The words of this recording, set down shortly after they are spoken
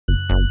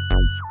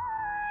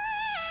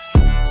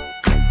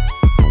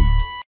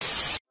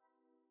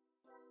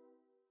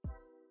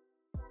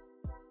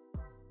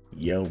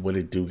Yo, what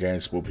it do,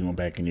 guys? We'll be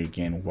back in here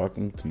again.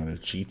 Welcome to another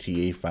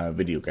GTA 5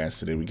 video, guys.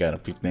 Today we got a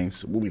few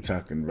things we'll be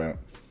talking about.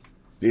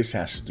 This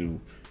has to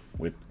do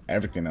with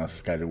everything else.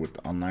 It's got to do with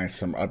the online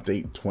summer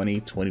update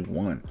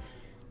 2021,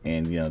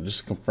 and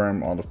just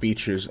confirm all the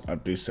features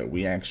updates that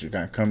we actually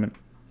got coming.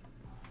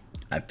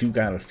 I do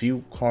got a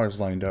few cars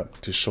lined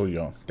up to show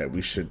y'all that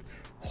we should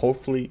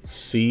hopefully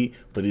see,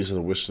 but these are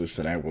the wish lists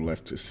that I would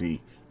love to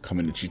see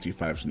coming to GTA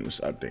 5's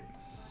newest update.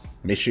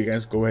 Make sure you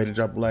guys go ahead and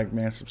drop a like,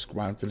 man.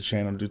 Subscribe to the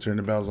channel. Do turn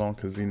the bells on,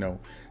 because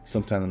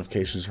sometimes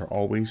notifications are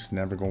always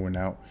never going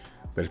out.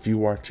 But if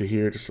you are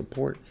here to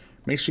support,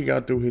 make sure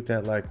y'all do hit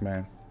that like,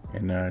 man,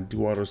 and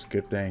do all those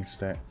good things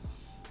that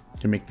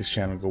can make this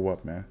channel go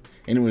up, man.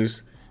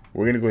 Anyways,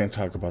 we're gonna go ahead and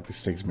talk about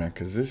these things, man,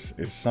 because this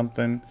is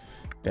something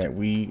that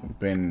we've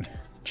been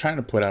trying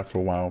to put out for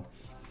a while,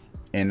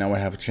 and now I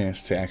have a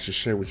chance to actually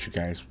share with you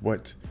guys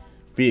what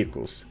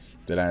vehicles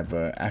that I've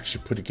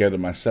actually put together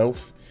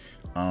myself.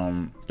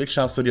 Big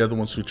shouts to the other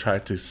ones who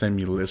tried to send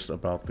me lists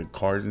about the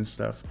cars and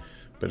stuff,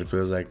 but it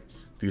feels like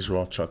these are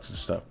all trucks and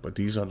stuff, but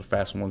these are the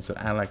fast ones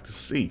that I like to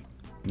see.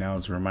 Now,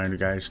 as a reminder,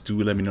 guys,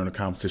 do let me know in the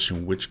comment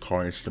section which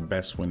car is the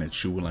best one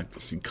that you would like to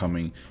see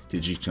coming to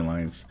GTA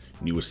Online's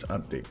newest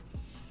update.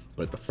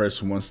 But the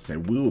first ones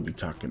that we will be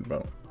talking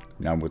about,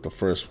 now with the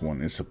first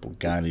one, it's a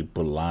Bugatti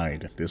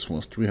Bolide. This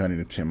one's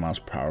 310 miles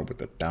per hour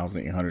with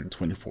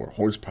 1,824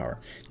 horsepower.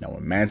 Now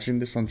imagine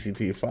this on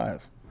GTA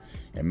 5.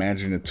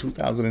 Imagine a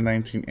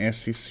 2019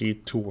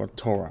 SCC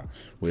Touratoro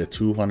with a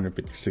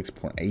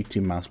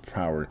 256.18 miles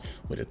per hour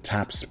with a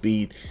top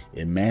speed.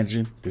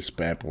 Imagine this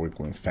bad boy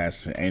going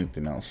faster than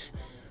anything else.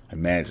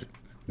 Imagine.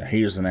 Now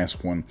here's the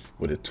next one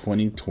with a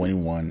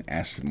 2021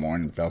 Aston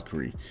Martin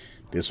Valkyrie.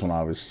 This one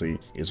obviously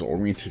is an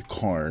oriented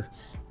car,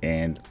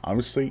 and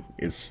obviously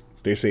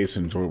they say it's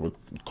an enjoyable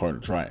car to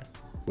drive,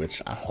 which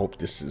I hope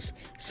this is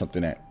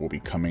something that will be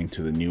coming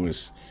to the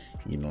newest,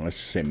 let's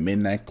just say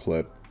Midnight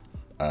Club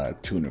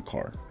tuner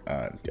car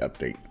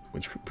update,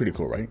 which is pretty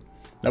cool, right?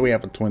 Now we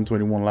have a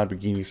 2021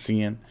 Lamborghini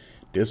Sian.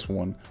 This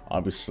one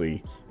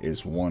obviously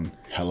is one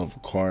hell of a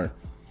car,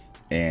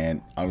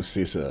 and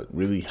obviously it's a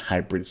really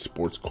hybrid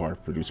sports car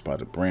produced by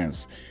the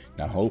brands.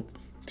 Now I hope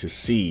to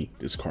see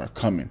this car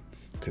coming,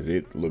 because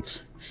it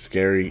looks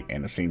scary and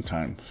at the same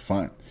time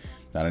fun.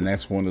 Now the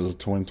next one is a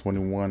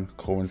 2021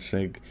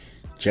 Koenigsegg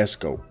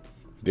Jesko.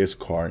 This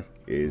car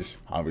is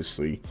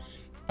obviously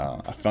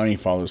a founding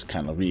fathers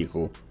kind of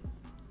vehicle,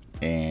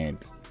 and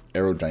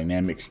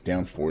aerodynamics,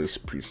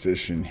 downforce,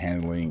 precision,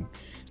 handling.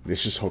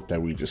 Let's just hope that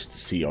we just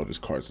see all these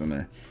cars in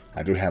there.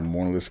 I do have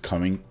more lists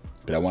coming,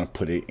 but I want to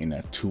put it in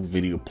a 2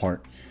 video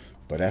part.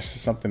 But that's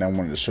just something I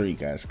wanted to show you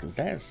guys, because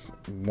that's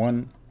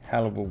one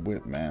hell of a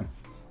whip, man.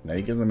 Now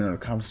you guys let me know in the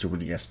comments section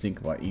what you guys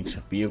think about each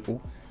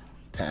vehicle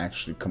to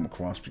actually come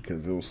across,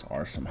 because those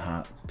are some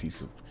hot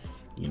piece of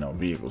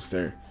vehicles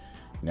there.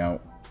 Now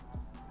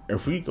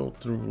if we go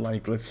through,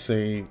 like, let's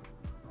say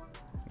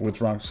with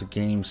Rockstar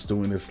Games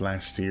doing this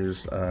last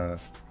year's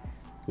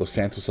Los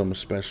Santos Summer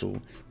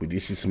Special, we did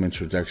see some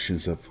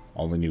introductions of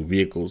all the new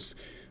vehicles,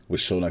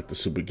 which show like the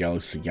Super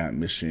Galaxy Yacht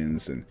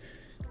missions, and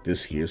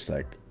this year's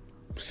like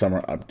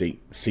summer update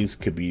seems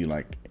could be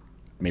like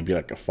maybe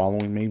like a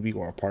following, maybe,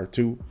 or a part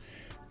 2,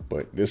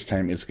 but this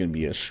time it's gonna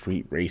be a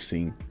street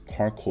racing,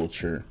 car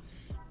culture,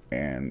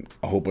 and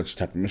a whole bunch of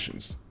type of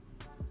missions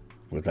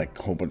with like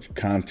a whole bunch of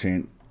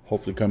content,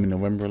 hopefully coming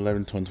November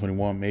 11,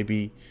 2021,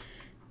 maybe,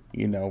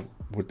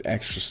 with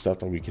extra stuff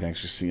that we can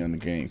actually see on the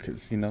game,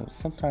 because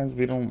sometimes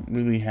we don't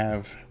really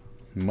have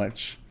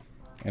much,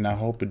 and I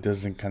hope it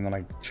doesn't kind of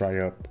like dry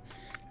up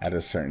at a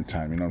certain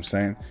time, what I'm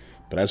saying?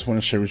 But I just want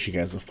to share with you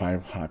guys the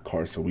 5 hot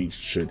cars that we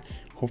should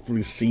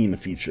hopefully see in the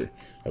future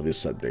of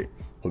this update.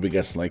 Hope you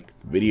guys like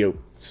the video,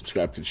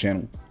 subscribe to the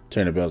channel,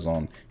 turn the bells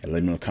on, and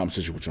let me know in the comment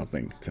section what y'all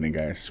think. Today,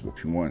 guys,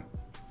 Whoop1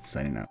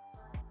 signing out.